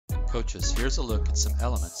Coaches, here's a look at some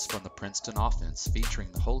elements from the Princeton Offense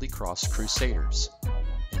featuring the Holy Cross Crusaders.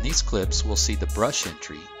 In these clips, we'll see the brush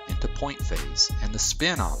entry into point phase and the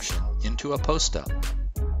spin option into a post-up.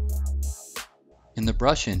 In the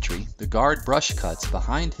brush entry, the guard brush cuts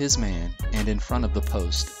behind his man and in front of the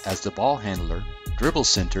post as the ball handler dribble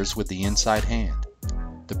centers with the inside hand.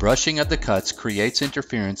 The brushing of the cuts creates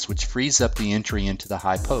interference which frees up the entry into the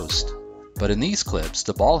high post. But in these clips,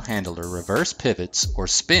 the ball handler reverse pivots or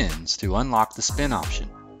spins to unlock the spin option.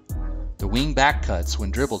 The wing back cuts when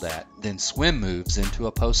dribbled at, then swim moves into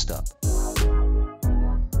a post-up.